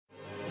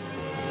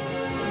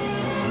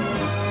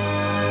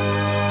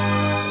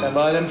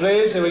Stand by then,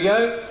 please. Here we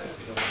go.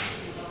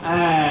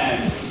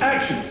 And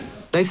action.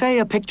 They say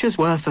a picture's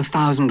worth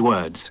 1,000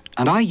 words,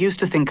 and I used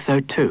to think so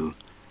too.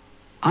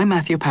 I'm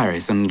Matthew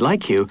Parris, and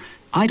like you,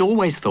 I'd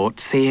always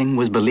thought seeing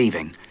was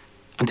believing.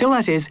 Until,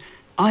 that is,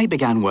 I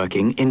began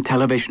working in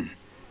television.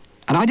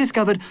 And I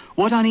discovered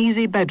what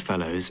uneasy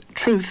bedfellows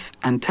truth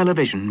and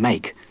television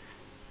make.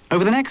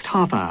 Over the next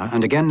half hour,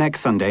 and again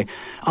next Sunday,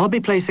 I'll be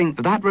placing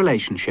that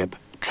relationship,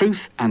 truth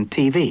and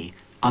TV,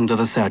 under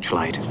the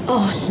searchlight.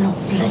 Oh, it's no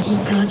bloody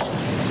good.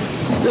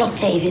 Look,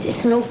 David,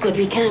 it's no good.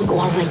 We can't go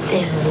on like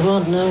this.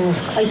 What now?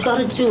 I've got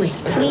to do it,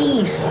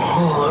 please.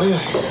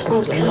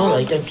 Okay. All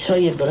right, I'm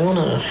tired, but I want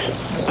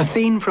to... A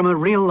scene from a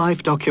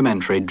real-life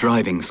documentary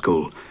driving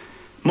school.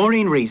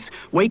 Maureen Rees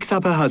wakes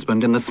up her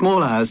husband in the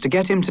small hours to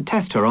get him to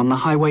test her on the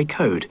highway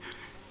code.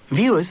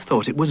 Viewers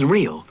thought it was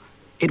real.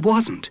 It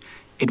wasn't.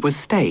 It was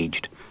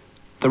staged.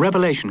 The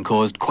revelation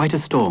caused quite a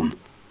storm.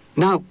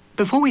 Now,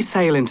 before we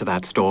sail into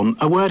that storm,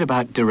 a word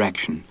about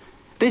direction.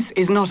 This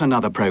is not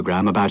another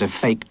programme about a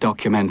fake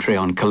documentary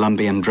on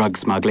Colombian drug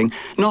smuggling,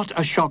 not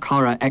a shock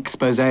horror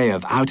expose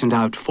of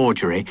out-and-out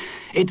forgery.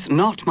 It's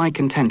not my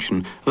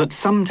contention that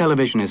some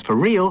television is for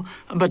real,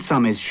 but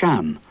some is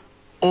sham.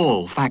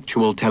 All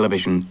factual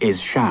television is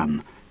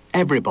sham.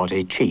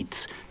 Everybody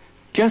cheats.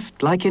 Just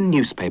like in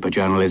newspaper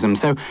journalism.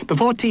 So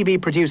before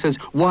TV producers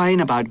whine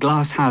about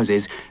glass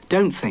houses,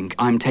 don't think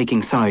I'm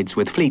taking sides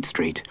with Fleet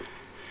Street.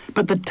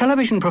 But the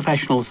television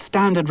professionals'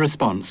 standard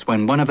response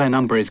when one of their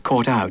number is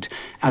caught out,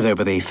 as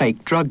over the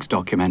fake drugs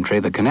documentary,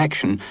 The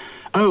Connection,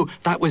 oh,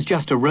 that was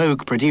just a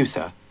rogue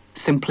producer,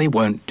 simply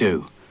won't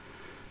do.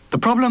 The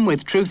problem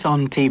with truth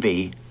on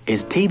TV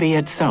is TV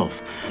itself.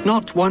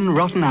 Not one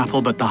rotten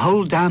apple, but the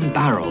whole damn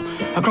barrel.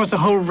 Across a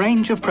whole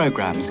range of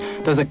programmes,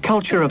 there's a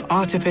culture of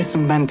artifice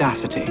and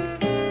mendacity.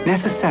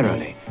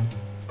 Necessarily.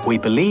 We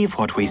believe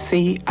what we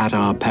see at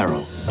our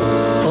peril.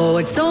 Oh,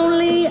 it's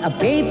only a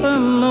paper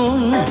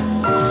moon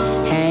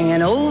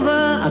hanging over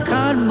a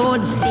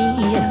cardboard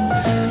sea.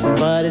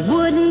 But it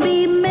wouldn't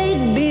be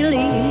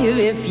make-believe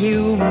if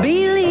you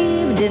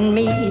believed in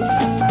me.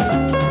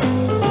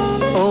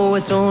 Oh,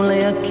 it's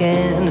only a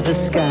canvas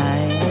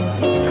sky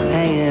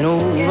hanging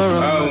over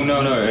a... Oh,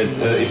 no,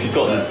 if you've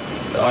got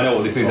that, I know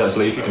what this is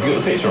actually. Have you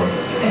got the picture on?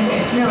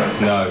 No.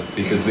 No,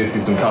 because this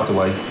is some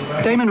cutaways.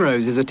 Damon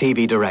Rose is a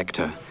TV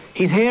director.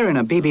 He's here in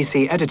a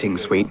BBC editing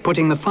suite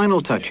putting the final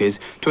touches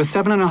to a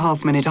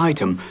 7.5-minute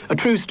item, a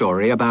true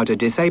story about a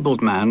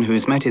disabled man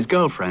who's met his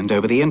girlfriend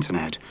over the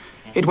internet.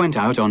 It went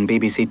out on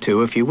BBC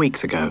Two a few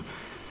weeks ago.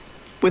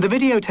 With a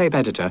videotape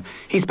editor,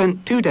 he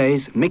spent 2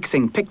 days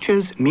mixing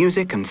pictures,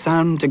 music and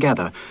sound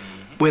together,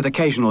 with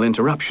occasional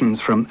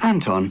interruptions from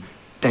Anton,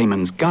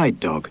 Damon's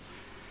guide dog.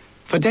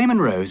 For Damon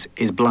Rose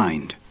is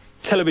blind.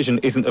 Television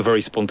isn't a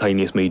very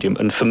spontaneous medium,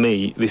 and for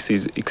me, this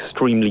is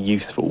extremely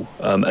useful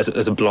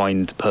as a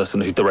blind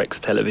person who directs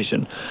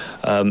television.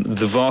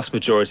 The vast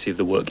majority of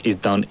the work is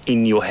done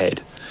in your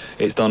head.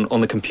 It's done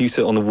on the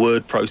computer, on the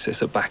word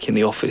processor back in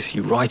the office.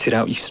 You write it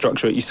out, you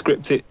structure it, you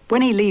script it.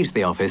 When he leaves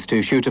the office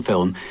to shoot a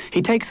film,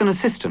 he takes an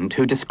assistant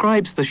who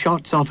describes the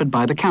shots offered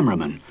by the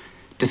cameraman.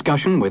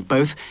 Discussion with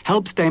both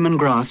helps Damon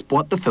grasp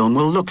what the film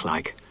will look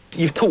like.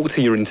 You've talked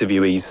to your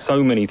interviewees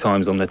so many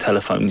times on their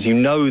telephones. You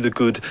know the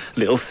good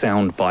little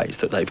sound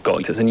bites that they've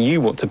got, and you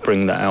want to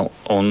bring that out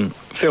on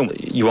film.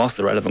 You ask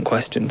the relevant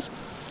questions.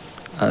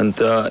 And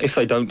if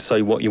they don't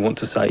say what you want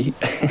to say,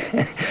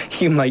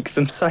 you make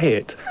them say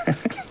it.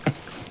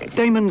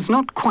 Damon's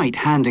not quite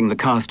handing the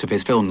cast of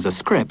his films a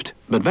script,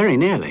 but very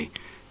nearly.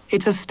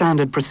 It's a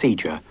standard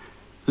procedure.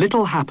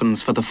 Little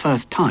happens for the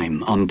first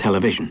time on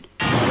television.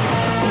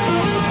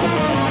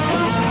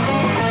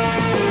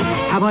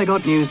 Have I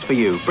Got News for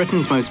You,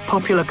 Britain's most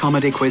popular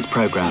comedy quiz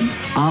programme.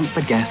 Aren't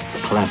the guests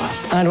clever?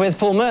 And with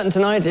Paul Merton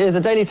tonight is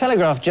a Daily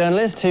Telegraph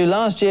journalist who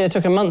last year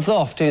took a month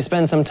off to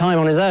spend some time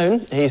on his own.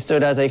 He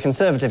stood as a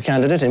Conservative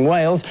candidate in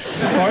Wales.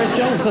 Boris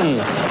Johnson.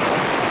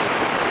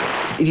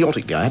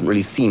 Idiotically, I hadn't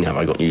really seen Have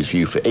I Got News for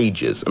You for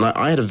ages, and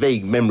I had a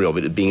vague memory of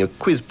it as being a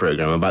quiz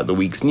programme about the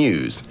week's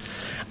news.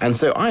 And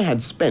so I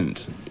had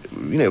spent,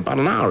 about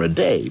an hour a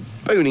day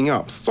boning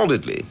up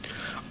solidly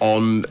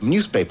on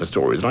newspaper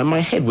stories, and my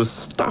head was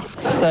stuffed.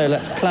 So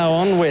let's plough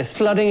on with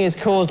flooding is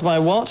caused by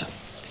what?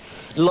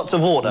 Lots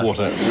of water.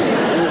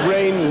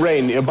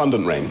 Rain,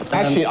 abundant rain.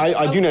 Actually,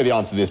 I do know the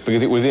answer to this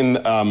because it was in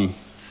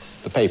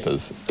the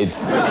papers. It's...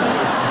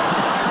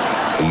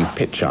 You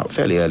pitch up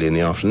fairly early in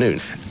the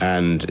afternoon,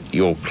 and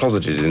you're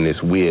closeted in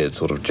this weird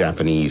sort of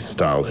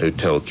Japanese-style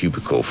hotel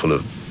cubicle full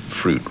of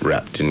fruit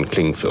wrapped in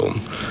cling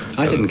film.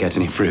 I didn't get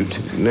any fruit.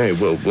 No,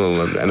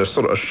 well, and a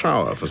sort of a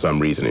shower for some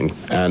reason,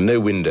 and no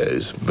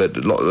windows, but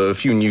a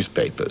few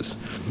newspapers.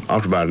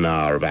 After about an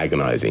hour of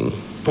agonising,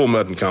 Paul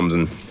Merton comes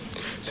and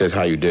says,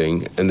 "How are you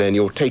doing?" And then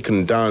you're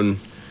taken down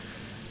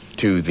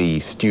to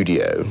the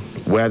studio,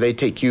 where they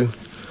take you.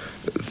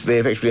 They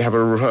actually have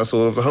a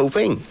rehearsal of the whole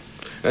thing.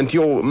 And to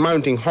your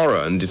mounting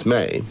horror and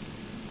dismay,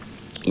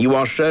 you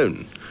are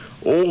shown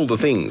all the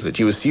things that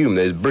you assume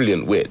those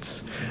brilliant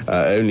wits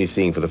are only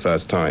seeing for the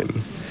first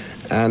time.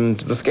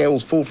 and the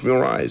scales fall from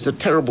your eyes. It's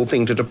a terrible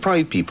thing to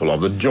deprive people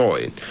of the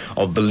joy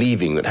of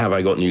believing that Have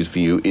I Got News for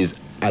You is,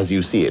 as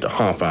you see it, a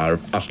half hour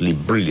of utterly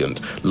brilliant,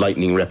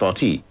 lightning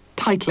repartee.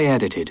 Tightly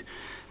edited.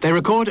 They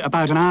record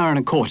about an hour and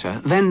a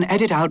quarter, then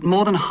edit out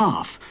more than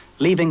half,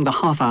 leaving the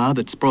half hour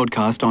that's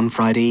broadcast on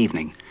Friday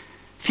evening.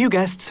 Few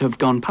guests have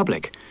gone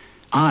public.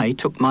 I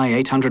took my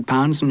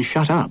 £800 and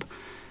shut up.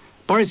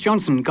 Boris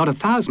Johnson got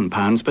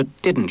 £1,000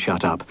 but didn't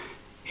shut up.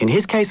 In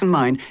his case and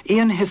mine,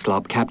 Ian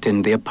Hislop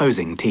captained the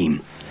opposing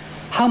team.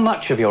 How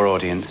much of your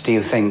audience do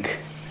you think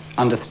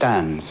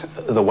understands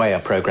the way a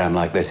programme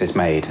like this is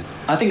made?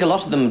 I think a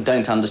lot of them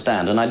don't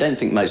understand, and I don't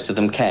think most of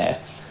them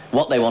care.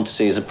 What they want to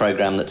see is a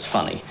programme that's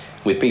funny,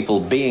 with people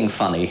being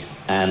funny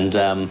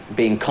and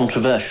being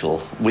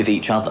controversial with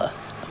each other.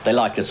 They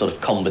like a sort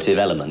of combative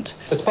element.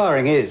 The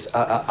sparring is,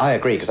 I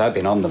agree, because I've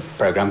been on the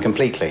programme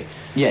completely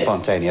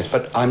spontaneous,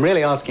 but I'm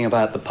really asking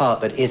about the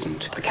part that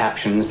isn't. The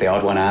captions, the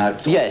odd one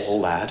out,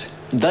 all that.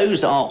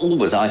 Those are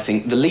always, I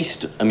think, the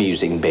least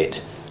amusing bit.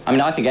 I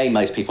mean, I think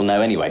most people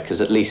know anyway, because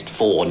at least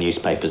 4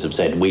 newspapers have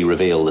said, we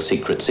reveal the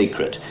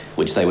secret,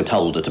 which they were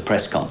told at a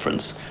press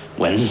conference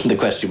when the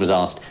question was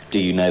asked, do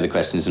you know the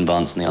questions in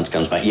advance? And the answer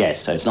comes back,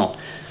 yes, so it's not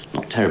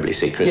terribly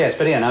secret. Yes,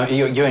 but Ian,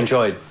 you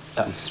enjoyed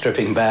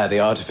stripping bare the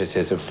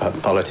artifices of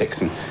politics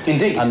and,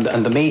 indeed,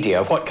 and the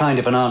media. What kind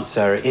of an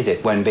answer is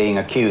it when being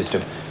accused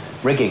of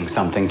rigging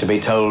something to be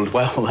told,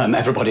 well,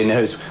 everybody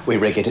knows we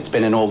rig it, it's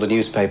been in all the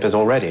newspapers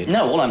already?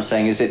 No, all I'm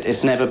saying is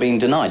it's never been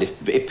denied.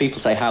 If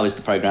people say, how is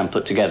the programme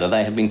put together,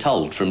 they have been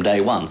told from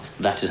day one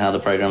that is how the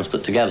programme's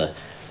put together.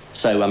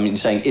 So, I mean,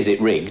 saying, is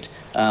it rigged?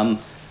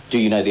 Do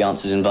you know the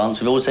answers in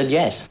advance? We've always said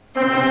yes.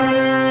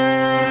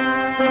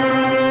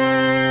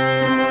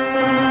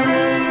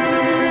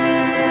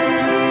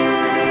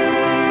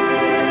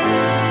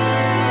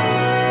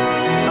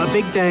 A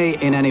big day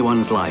in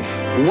anyone's life.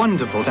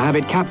 Wonderful to have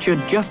it captured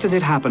just as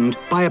it happened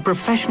by a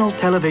professional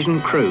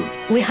television crew.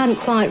 We hadn't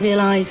quite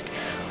realised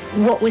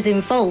what was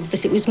involved,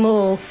 that it was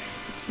more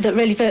that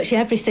really virtually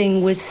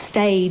everything was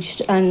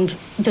staged and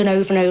done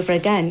over and over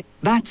again.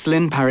 That's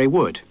Lynn Parry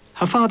Wood.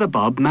 Her father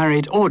Bob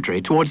married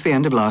Audrey towards the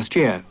end of last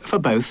year, for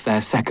both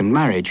their second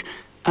marriage,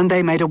 and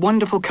they made a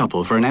wonderful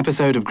couple for an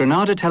episode of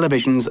Granada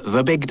Television's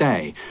The Big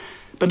Day.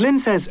 But Lynn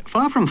says,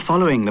 far from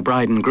following the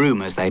bride and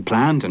groom as they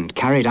planned and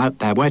carried out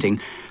their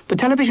wedding, the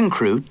television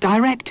crew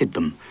directed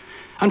them.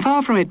 And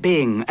far from it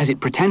being, as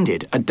it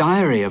pretended, a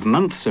diary of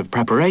months of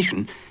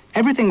preparation,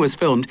 everything was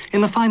filmed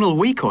in the final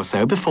week or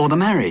so before the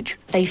marriage.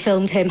 They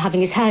filmed him having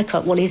his hair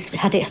cut. Well, he's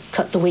had it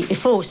cut the week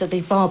before, so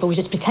the barber was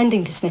just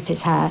pretending to snip his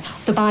hair.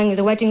 The buying of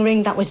the wedding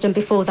ring, that was done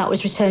before, that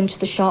was returned to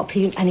the shop,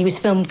 and he was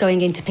filmed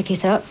going in to pick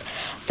it up.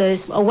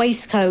 There's a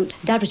waistcoat.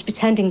 Dad was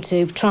pretending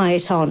to try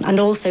it on and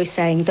also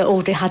saying that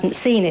Audrey hadn't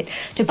seen it,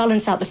 to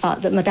balance out the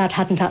fact that my dad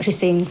hadn't actually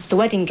seen the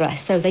wedding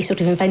dress, so they sort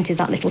of invented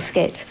that little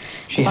skit.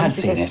 She had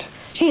seen it?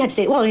 She had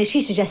seen it. Well,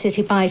 she suggested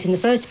he buy it in the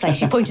first place.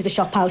 She pointed the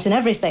shop out and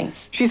everything.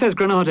 She says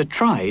Granada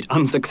tried,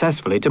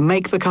 unsuccessfully, to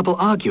make the couple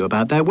argue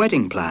about their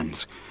wedding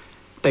plans.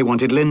 They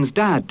wanted Lynn's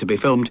dad to be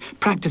filmed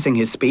practicing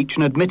his speech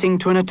and admitting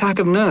to an attack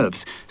of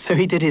nerves, so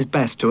he did his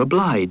best to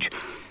oblige.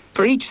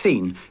 For each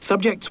scene,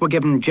 subjects were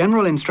given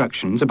general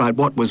instructions about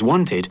what was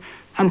wanted,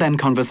 and then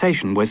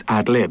conversation was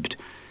ad-libbed.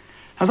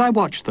 As I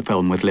watched the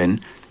film with Lynn,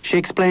 she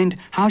explained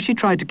how she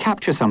tried to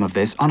capture some of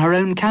this on her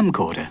own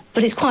camcorder.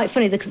 But it's quite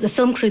funny because the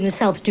film crew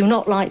themselves do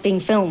not like being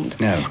filmed.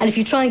 No. And if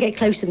you try and get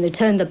close to them, they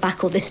turn their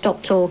back or they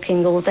stop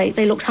talking or they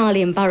looked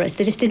highly embarrassed.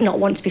 They just did not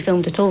want to be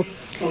filmed at all.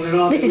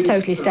 This is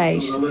totally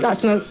staged.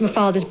 That's my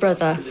father's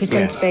brother, who's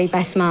going to be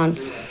best man.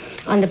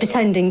 And they're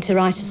pretending to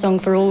write a song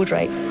for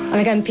Audrey. And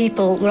again,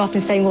 people were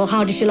often saying, well,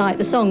 how did you like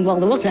the song?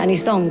 Well, there wasn't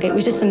any song. It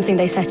was just something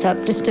they set up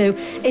just to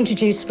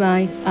introduce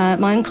my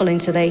uncle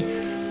into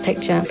the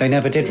picture. They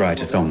never did write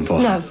a song for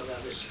her?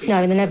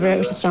 No, they never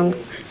wrote a song.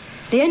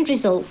 The end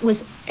result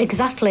was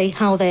exactly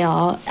how they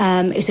are.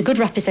 It was a good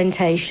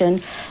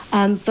representation,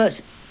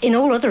 but in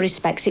all other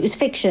respects, it was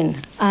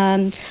fiction.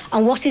 And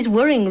what is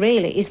worrying,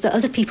 really, is that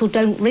other people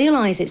don't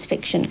realise it's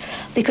fiction,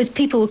 because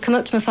people would come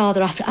up to my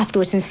father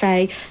afterwards and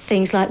say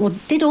things like, well,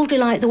 did Audrey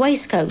like the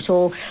waistcoat?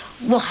 Or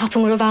what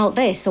happened about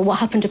this? Or what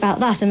happened about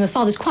that? And my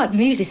father's quite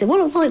bemused. He said,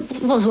 well,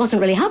 it wasn't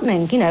really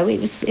happening. You know, it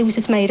was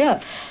just made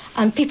up.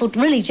 And people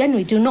really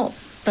generally do not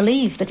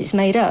believe that it's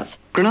made up.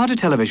 Granada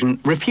Television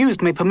refused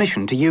me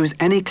permission to use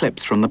any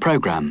clips from the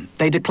programme.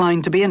 They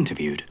declined to be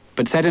interviewed,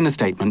 but said in a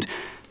statement,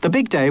 The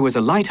Big Day was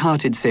a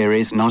light-hearted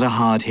series, not a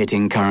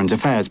hard-hitting current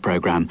affairs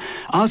programme.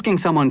 Asking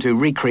someone to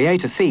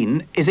recreate a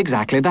scene is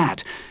exactly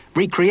that,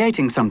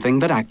 recreating something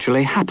that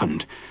actually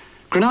happened.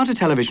 Granada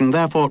Television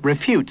therefore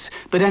refutes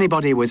that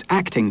anybody was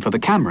acting for the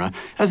camera,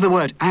 as the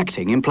word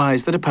acting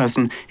implies that a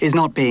person is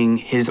not being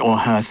his or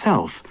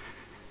herself.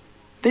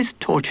 This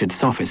tortured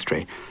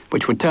sophistry,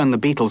 which would turn the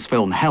Beatles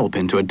film Help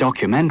into a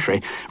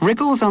documentary,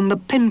 wriggles on the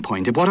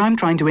pinpoint of what I'm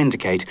trying to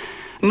indicate.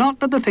 Not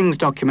that the things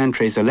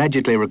documentaries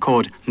allegedly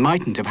record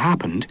mightn't have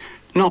happened,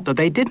 not that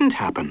they didn't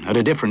happen at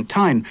a different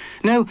time.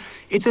 No,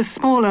 it's a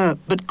smaller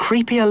but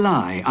creepier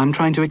lie I'm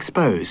trying to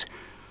expose.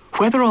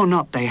 Whether or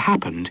not they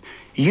happened,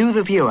 you,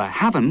 the viewer,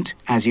 haven't,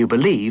 as you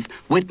believe,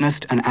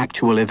 witnessed an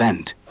actual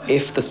event.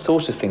 If the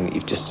sort of thing that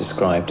you've just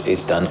described is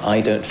done,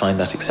 I don't find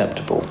that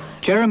acceptable.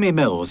 Jeremy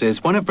Mills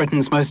is one of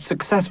Britain's most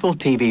successful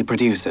TV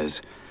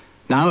producers.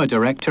 Now a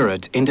director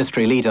at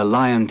industry leader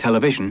Lion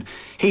Television,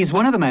 he's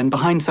one of the men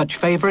behind such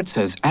favourites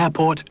as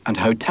Airport and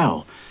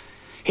Hotel.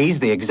 He's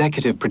the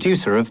executive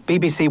producer of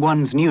BBC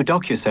One's new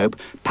docusoap,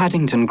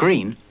 Paddington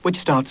Green, which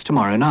starts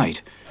tomorrow night.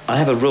 I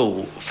have a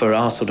rule for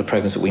our sort of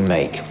programmes that we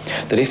make,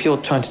 that if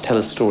you're trying to tell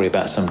a story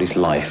about somebody's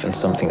life and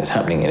something that's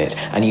happening in it,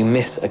 and you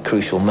miss a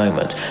crucial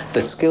moment,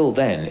 the skill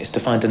then is to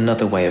find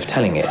another way of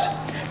telling it.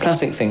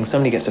 Classic thing,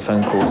 somebody gets a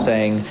phone call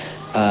saying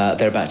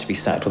they're about to be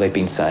sacked or they've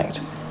been sacked.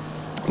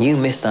 You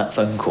miss that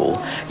phone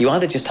call, you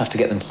either just have to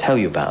get them to tell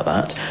you about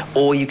that,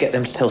 or you get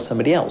them to tell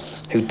somebody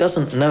else who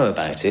doesn't know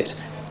about it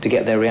to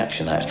get their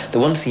reaction out. The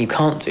one thing you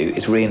can't do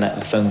is reenact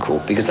the phone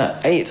call, because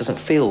that, A, it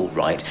doesn't feel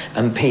right,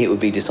 and B, it would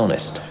be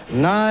dishonest.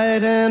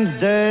 Night and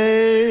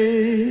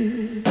day,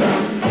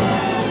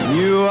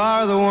 you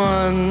are the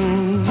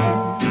one.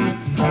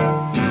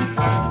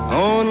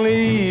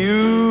 Only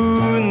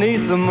you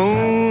neath the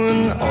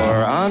moon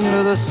or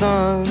under the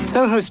sun.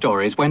 Soho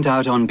Stories went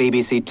out on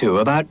BBC Two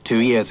about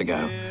 2 years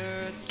ago.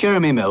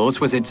 Jeremy Mills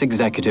was its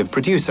executive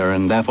producer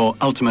and therefore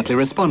ultimately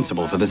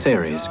responsible for the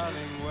series.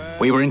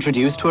 We were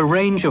introduced to a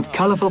range of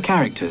colourful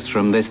characters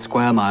from this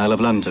square mile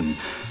of London.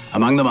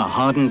 Among them a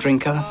hardened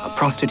drinker, a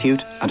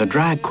prostitute and a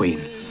drag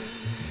queen.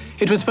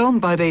 It was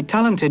filmed by the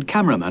talented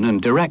cameraman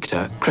and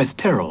director Chris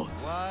Tyrrell.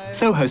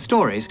 Soho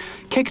Stories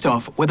kicked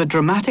off with a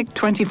dramatic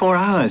 24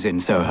 hours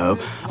in Soho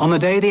on the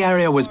day the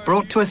area was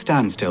brought to a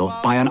standstill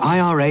by an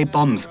IRA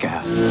bomb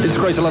scare. It's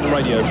Greater London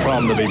Radio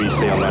from the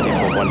BBC on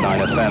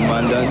 94.9 FM,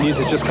 and news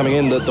is just coming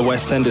in that the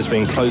West End is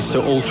being closed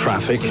to all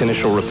traffic.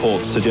 Initial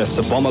reports suggest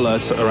a bomb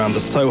alert around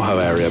the Soho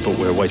area, but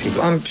we're waiting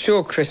for... I'm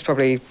sure Chris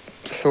probably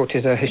thought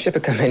his ship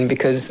had come in,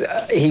 because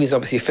he was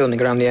obviously filming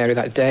around the area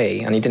that day,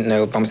 and he didn't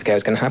know a bomb scare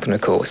was going to happen,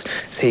 of course.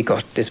 So he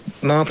got this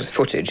marvellous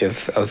footage of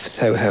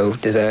Soho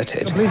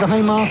deserted. I believe the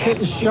Haymarket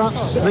is shut,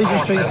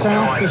 Regent Street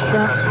South is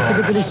shut,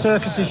 Piccadilly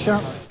Circus is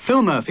shut.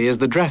 Phil Murphy is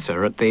the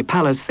dresser at the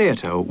Palace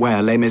Theatre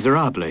where Les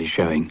Miserables is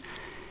showing.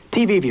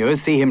 TV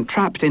viewers see him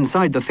trapped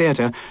inside the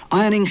theatre,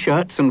 ironing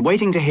shirts and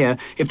waiting to hear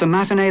if the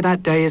matinee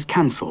that day is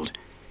cancelled.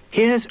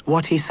 Here's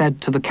what he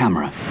said to the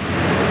camera.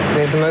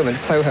 At the moment,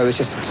 Soho is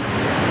just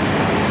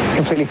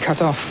completely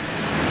cut off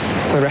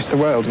from the rest of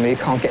the world. I mean, you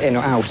can't get in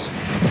or out.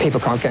 If people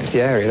can't get into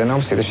the area, then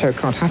obviously the show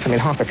can't happen. I mean,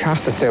 half the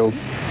cast are still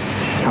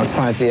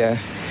outside the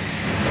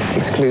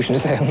exclusion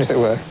zone, as it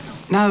were.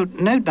 Now,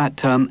 note that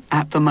term,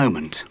 at the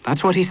moment.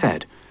 That's what he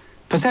said.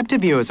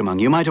 Perceptive viewers among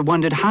you might have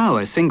wondered how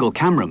a single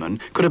cameraman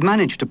could have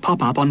managed to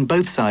pop up on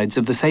both sides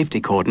of the safety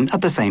cordon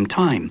at the same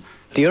time.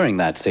 During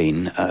that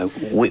scene,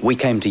 we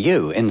came to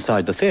you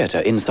inside the theatre,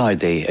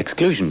 inside the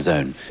exclusion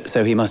zone,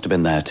 so he must have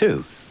been there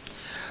too.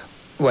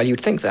 Well,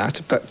 you'd think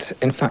that, but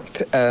in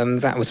fact,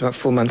 that was about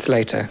 4 months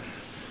later.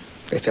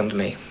 They filmed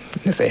me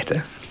in the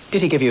theatre.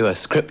 Did he give you a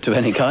script of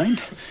any kind?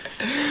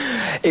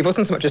 It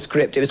wasn't so much a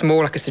script, it was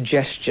more like a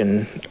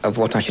suggestion of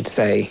what I should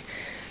say,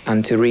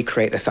 and to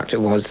recreate the fact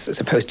it was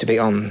supposed to be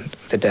on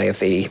the day of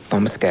the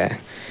bomb scare.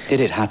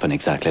 Did it happen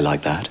exactly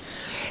like that?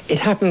 It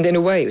happened in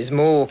a way. It was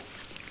more...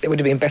 It would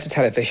have been better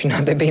television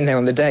had they been there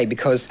on the day,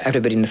 because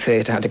everybody in the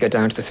theatre had to go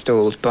down to the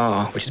stalled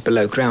bar, which is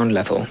below ground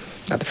level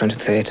at the front of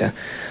the theatre.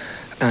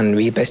 And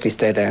we basically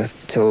stayed there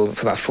for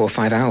about 4 or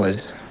 5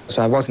 hours.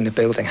 So I was in the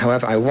building.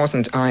 However, I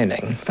wasn't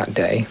ironing that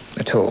day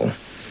at all.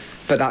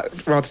 But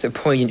that rather sort of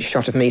poignant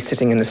shot of me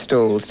sitting in the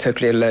stalls,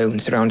 totally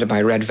alone, surrounded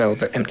by red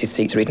velvet, empty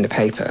seats, reading the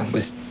paper,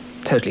 was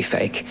totally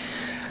fake.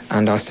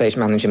 And our stage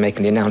manager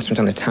making the announcement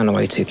on the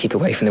tannoy to keep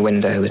away from the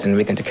windows and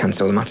we're going to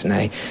cancel the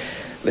matinee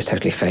was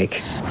totally fake.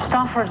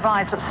 Staff are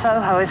advised that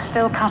Soho is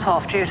still cut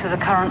off due to the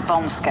current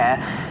bomb scare.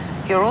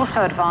 You're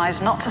also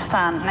advised not to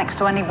stand next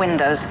to any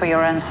windows for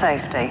your own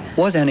safety.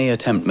 Was any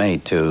attempt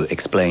made to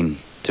explain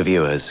to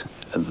viewers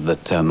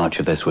that much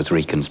of this was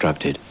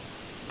reconstructed?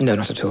 No,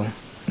 not at all.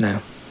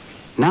 No.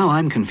 Now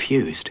I'm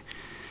confused.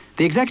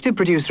 The executive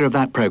producer of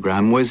that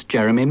programme was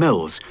Jeremy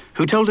Mills,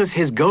 who told us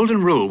his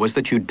golden rule was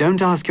that you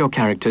don't ask your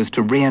characters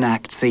to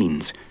reenact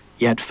scenes.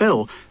 Yet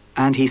Phil,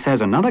 and he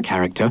says another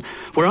character,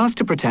 were asked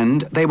to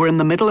pretend they were in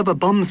the middle of a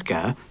bomb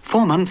scare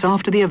 4 months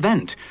after the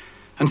event.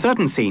 And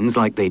certain scenes,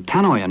 like the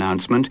tannoy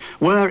announcement,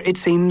 were, it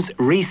seems,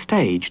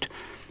 restaged.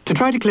 To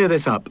try to clear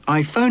this up,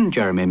 I phoned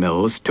Jeremy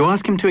Mills to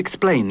ask him to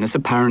explain this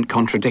apparent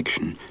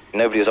contradiction.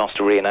 Nobody was asked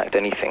to reenact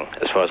anything,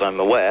 as far as I'm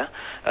aware,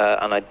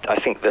 and I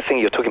think the thing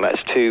you're talking about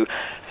is 2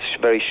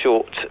 very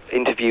short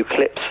interview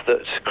clips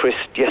that Chris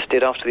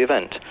did after the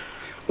event.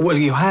 Well,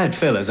 you had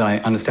Phil, as I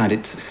understand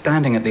it,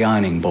 standing at the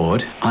ironing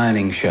board,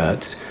 ironing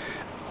shirts,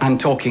 and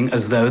talking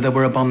as though there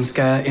were a bomb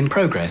scare in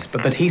progress,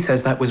 but he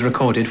says that was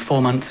recorded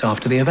 4 months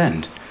after the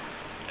event.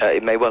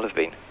 It may well have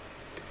been.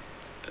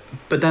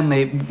 But then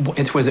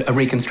it was a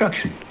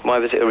reconstruction. Why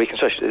was it a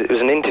reconstruction? It was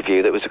an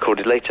interview that was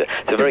recorded later.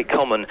 It's a very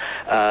common,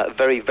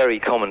 very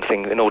common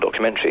thing in all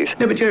documentaries.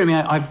 No, but Jeremy,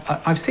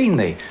 I've seen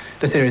the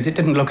series. It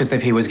didn't look as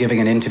if he was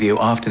giving an interview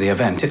after the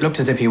event. It looked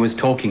as if he was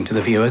talking to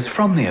the viewers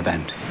from the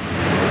event.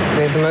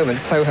 At the moment,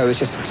 Soho is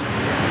just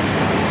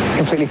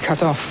completely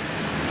cut off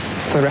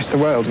for the rest of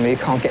the world. I mean, you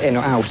can't get in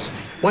or out.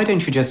 Why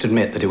don't you just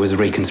admit that it was a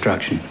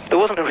reconstruction? There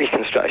wasn't a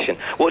reconstruction.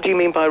 What do you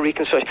mean by a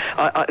reconstruction?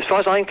 As far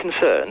as I'm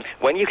concerned,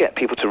 when you get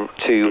people to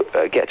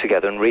get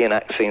together and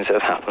reenact scenes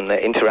that have happened,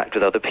 that interact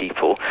with other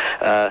people,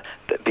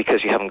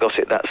 because you haven't got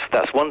it,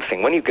 that's one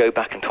thing. When you go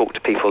back and talk to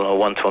people on a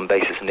one-to-one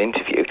basis and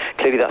interview,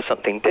 clearly that's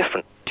something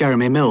different.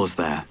 Jeremy Mills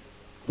there.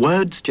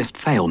 Words just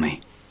fail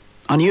me.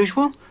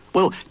 Unusual?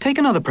 Well, take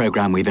another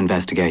programme we've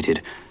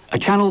investigated. A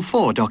Channel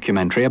 4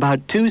 documentary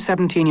about two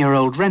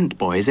 17-year-old rent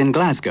boys in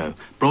Glasgow,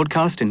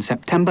 broadcast in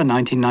September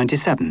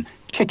 1997.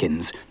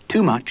 Chickens,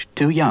 Too Much,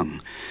 Too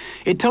Young.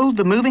 It told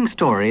the moving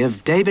story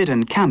of David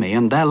and Cammy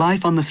and their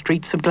life on the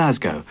streets of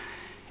Glasgow.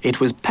 It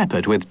was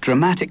peppered with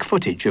dramatic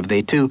footage of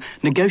the two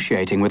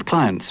negotiating with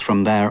clients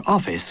from their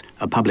office,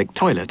 a public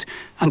toilet,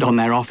 and on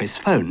their office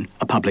phone,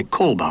 a public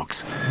call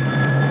box.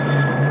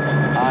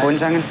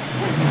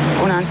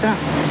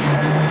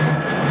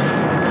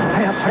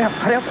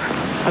 Hurry up.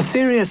 A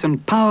serious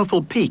and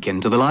powerful peek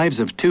into the lives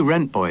of two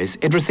rent boys,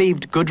 it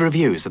received good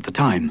reviews at the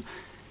time.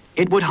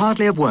 It would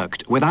hardly have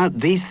worked without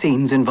these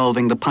scenes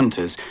involving the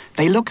punters.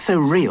 They look so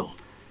real.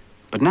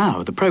 But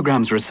now the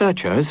programme's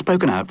researcher has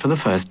spoken out for the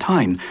first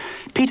time.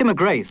 Peter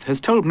McGrath has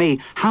told me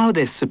how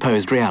this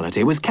supposed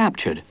reality was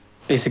captured.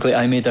 Basically,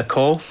 I made a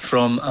call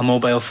from a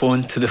mobile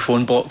phone to the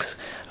phone box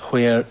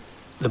where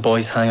the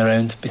boys hang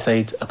around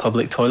beside a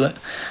public toilet.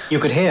 You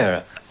could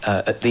hear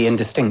the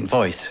indistinct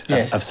voice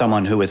of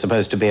someone who was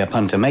supposed to be a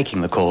punter making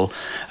the call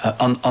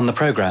on the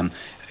programme.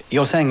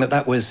 You're saying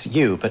that was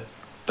you, but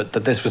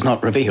that this was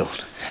not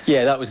revealed?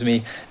 Yeah, that was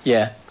me,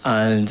 yeah.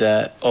 And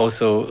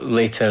also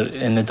later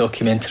in the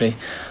documentary,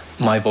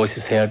 my voice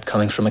is heard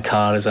coming from a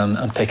car as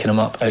I'm picking them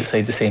up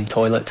outside the same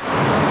toilet.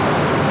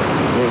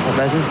 Wait for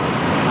business?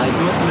 I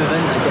do want to move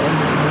in, I get in.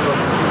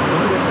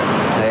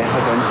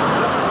 Hold on.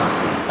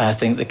 I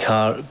think the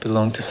car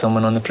belonged to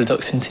someone on the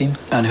production team.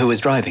 And who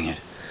was driving it?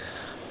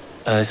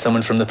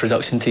 Someone from the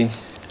production team.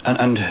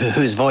 And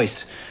whose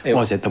voice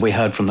was it that we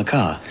heard from the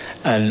car?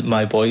 And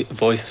my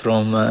voice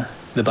from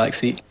the back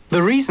seat.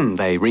 The reason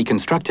they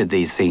reconstructed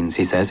these scenes,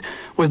 he says,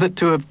 was that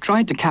to have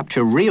tried to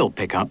capture real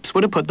pickups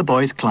would have put the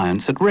boys'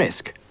 clients at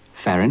risk.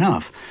 Fair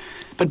enough.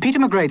 But Peter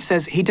McGrath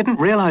says he didn't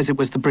realise it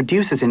was the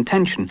producer's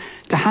intention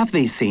to have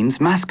these scenes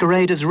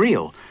masquerade as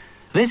real.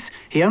 This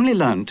he only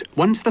learnt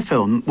once the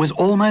film was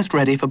almost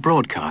ready for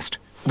broadcast.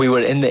 We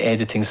were in the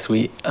editing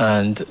suite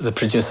and the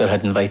producer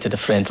had invited a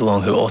friend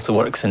along who also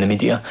works in the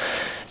media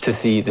to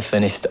see the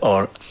finished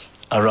or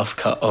a rough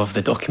cut of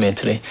the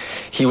documentary.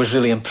 He was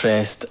really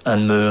impressed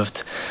and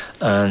moved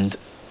and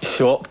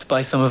shocked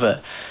by some of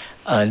it,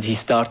 and he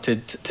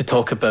started to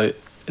talk about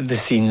the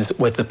scenes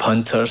with the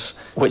punters,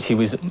 which he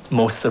was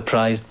most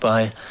surprised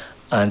by.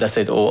 And I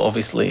said, oh,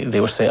 obviously they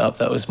were set up.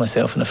 That was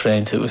myself and a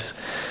friend who was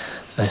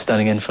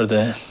standing in for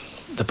the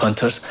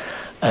punters.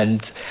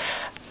 And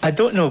I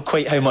don't know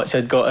quite how much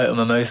I'd got out of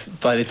my mouth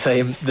by the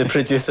time the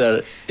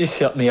producer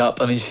shut me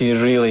up. I mean, she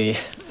really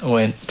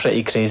went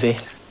pretty crazy.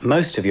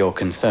 Most of your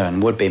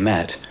concern would be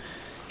met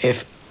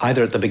if,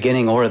 either at the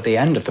beginning or at the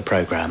end of the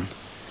programme,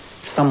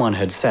 someone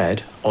had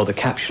said, or the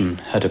caption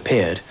had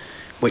appeared,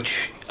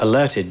 which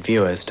alerted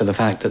viewers to the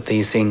fact that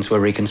these scenes were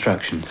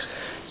reconstructions.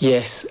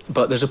 Yes,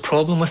 but there's a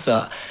problem with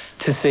that.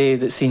 To say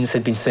that scenes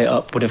had been set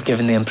up would have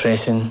given the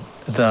impression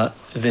that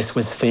this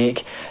was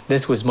fake.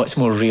 This was much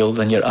more real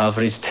than your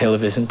average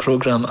television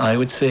programme, I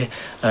would say.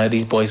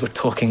 These boys were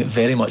talking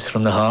very much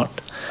from the heart.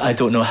 I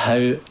don't know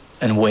how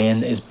and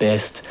when is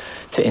best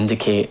to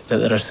indicate that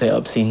there are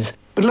set-up scenes.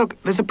 But look,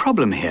 there's a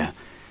problem here.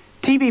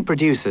 TV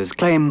producers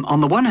claim,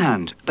 on the one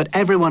hand, that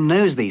everyone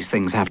knows these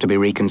things have to be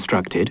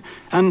reconstructed,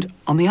 and,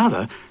 on the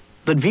other,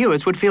 that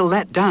viewers would feel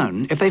let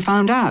down if they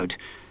found out.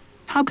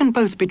 How can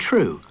both be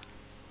true?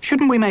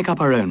 Shouldn't we make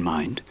up our own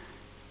mind?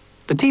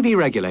 The TV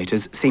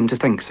regulators seem to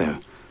think so.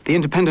 The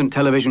Independent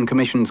Television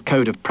Commission's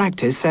Code of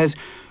Practice says,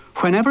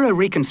 whenever a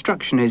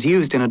reconstruction is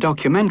used in a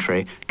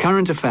documentary,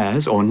 current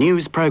affairs or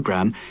news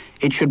programme,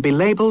 it should be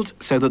labelled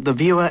so that the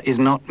viewer is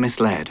not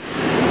misled.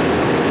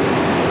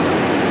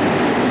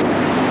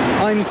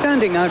 I'm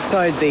standing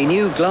outside the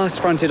new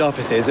glass-fronted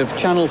offices of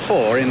Channel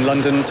 4 in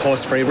London's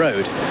Horseferry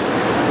Road.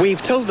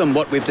 We've told them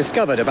what we've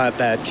discovered about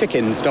their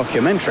Chickens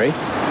documentary,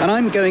 and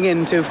I'm going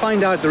in to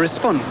find out the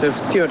response of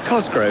Stuart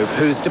Cosgrove,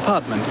 whose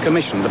department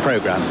commissioned the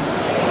programme.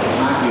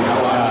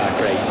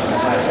 Great.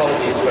 My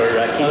apologies for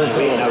keeping you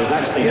waiting. I was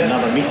actually in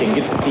another meeting.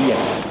 Good to see you.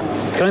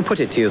 Can I put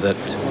it to you that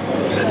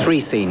the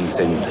three scenes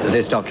in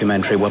this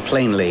documentary were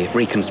plainly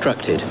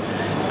reconstructed,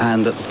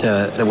 and that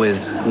there was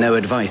no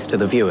advice to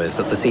the viewers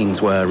that the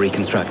scenes were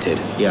reconstructed?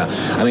 Yeah,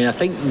 I mean, I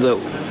think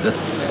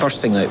that first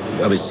thing that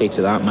I would say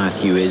to that,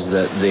 Matthew, is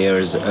that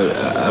there's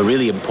a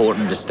really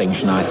important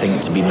distinction, I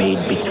think, to be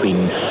made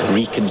between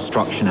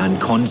reconstruction and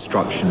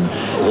construction.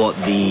 What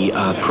the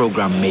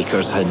programme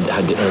makers had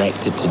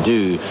elected to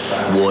do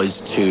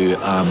was to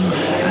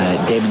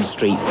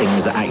demonstrate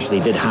things that actually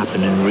did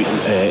happen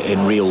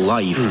in real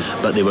life,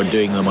 but they were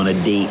doing them on a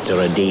date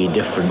or a day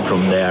different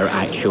from their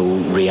actual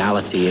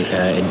reality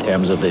in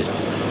terms of the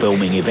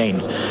filming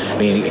events. I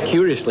mean,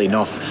 curiously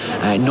enough,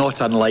 not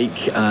unlike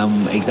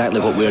exactly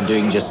what we're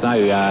doing just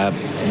now.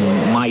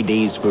 My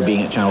days for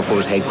being at Channel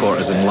 4's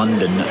headquarters in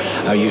London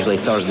are usually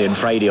Thursday and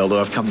Friday,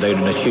 although I've come down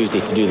on a Tuesday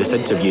to do this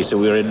interview, so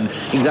we're in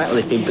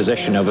exactly the same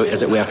position of,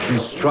 as it were,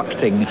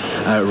 constructing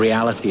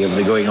reality of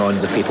the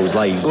going-ons of people's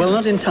lives. Well,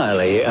 not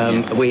entirely.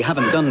 We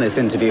haven't done this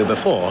interview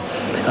before.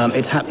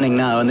 It's happening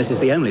now, and this is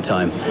the only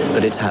time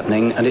that it's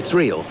happening, and it's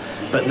real.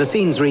 But the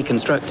scenes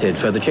reconstructed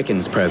for the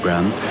Chickens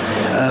programme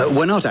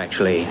were not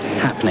actually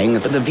happening,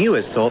 but the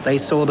viewers thought they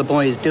saw the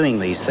boys doing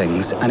these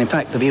things, and in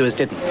fact the viewers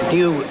didn't. Do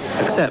you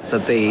accept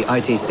that the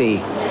ITC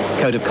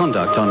Code of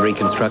Conduct on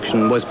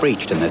reconstruction was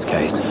breached in this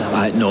case?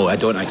 No, I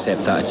don't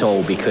accept that at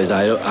all, because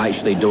I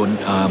actually don't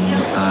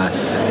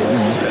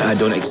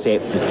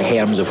accept the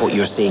terms of what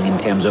you're saying in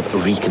terms of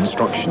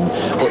reconstruction.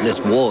 What this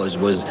was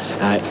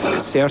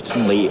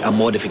certainly a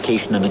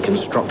modification and a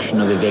construction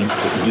of events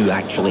that do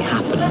actually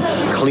happen.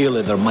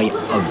 Clearly there might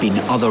have been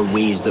other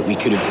ways that we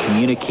could have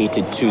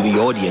communicated to the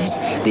audience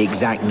the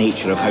exact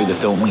nature of how the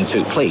filming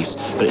took place,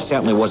 but it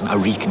certainly wasn't a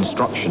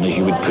reconstruction as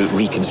you would put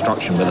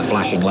reconstruction with a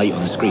flashing light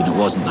on the screen. It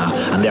wasn't that,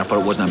 and therefore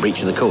it wasn't a breach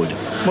of the code.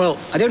 Well,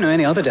 I don't know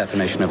any other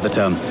definition of the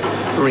term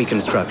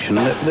reconstruction.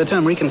 The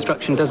term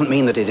reconstruction doesn't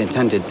mean that it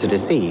intended to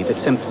deceive. It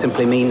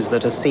simply means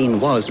that a scene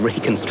was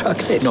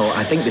reconstructed. No,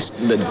 I think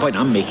the point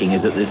I'm making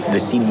is that the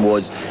scene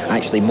was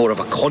actually more of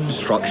a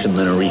construction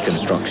than a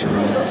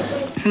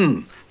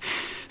reconstruction.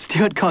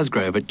 Stuart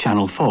Cosgrove at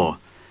Channel 4.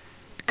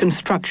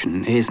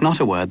 Construction is not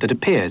a word that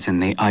appears in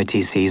the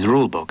ITC's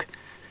rulebook.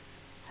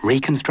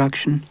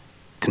 Reconstruction,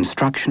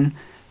 construction,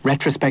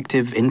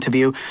 retrospective,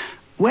 interview.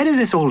 Where does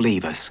this all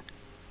leave us?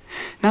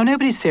 Now,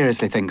 nobody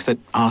seriously thinks that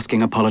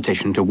asking a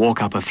politician to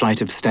walk up a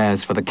flight of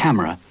stairs for the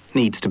camera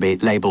needs to be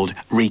labelled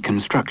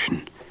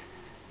reconstruction.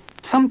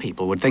 Some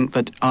people would think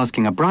that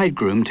asking a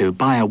bridegroom to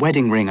buy a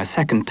wedding ring a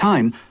second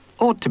time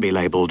ought to be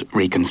labelled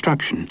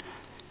reconstruction.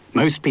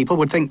 Most people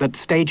would think that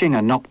staging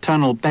a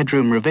nocturnal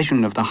bedroom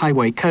revision of the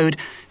Highway Code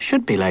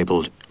should be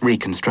labelled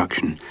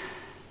reconstruction.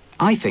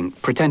 I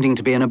think pretending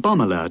to be in a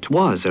bomb alert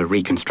was a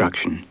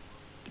reconstruction.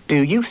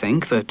 Do you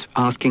think that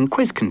asking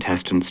quiz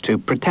contestants to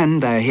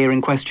pretend they're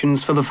hearing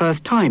questions for the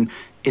first time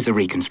is a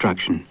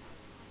reconstruction?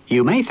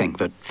 You may think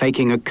that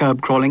faking a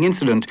curb-crawling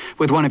incident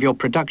with one of your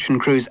production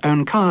crew's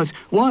own cars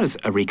was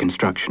a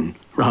reconstruction,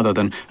 rather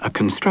than a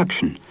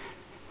construction.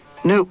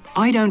 No,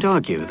 I don't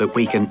argue that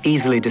we can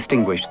easily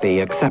distinguish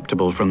the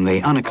acceptable from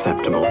the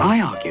unacceptable. I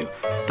argue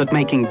that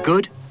making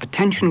good,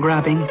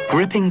 attention-grabbing,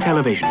 gripping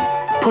television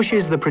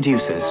pushes the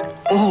producers,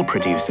 all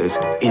producers,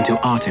 into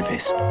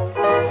artifice.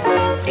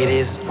 It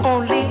is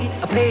only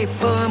a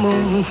paper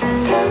moon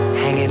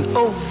hanging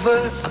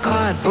over a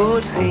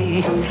cardboard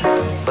sea,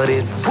 but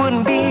it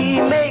wouldn't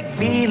be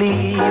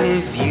make-believe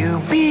if you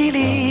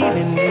believe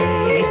in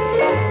me.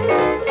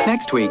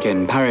 Next week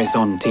in Parris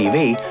on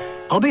TV,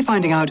 I'll be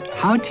finding out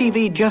how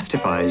TV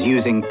justifies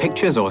using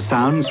pictures or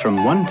sounds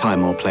from one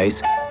time or place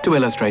to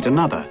illustrate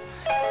another.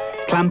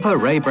 Clamper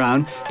Ray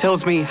Brown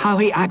tells me how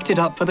he acted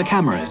up for the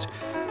cameras,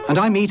 and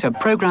I meet a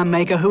programme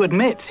maker who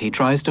admits he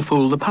tries to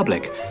fool the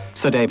public,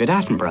 Sir David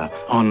Attenborough,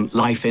 on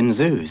Life in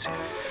Zoos.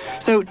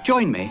 So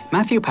join me,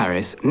 Matthew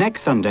Parris,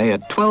 next Sunday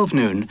at 12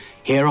 noon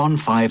here on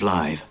 5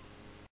 Live.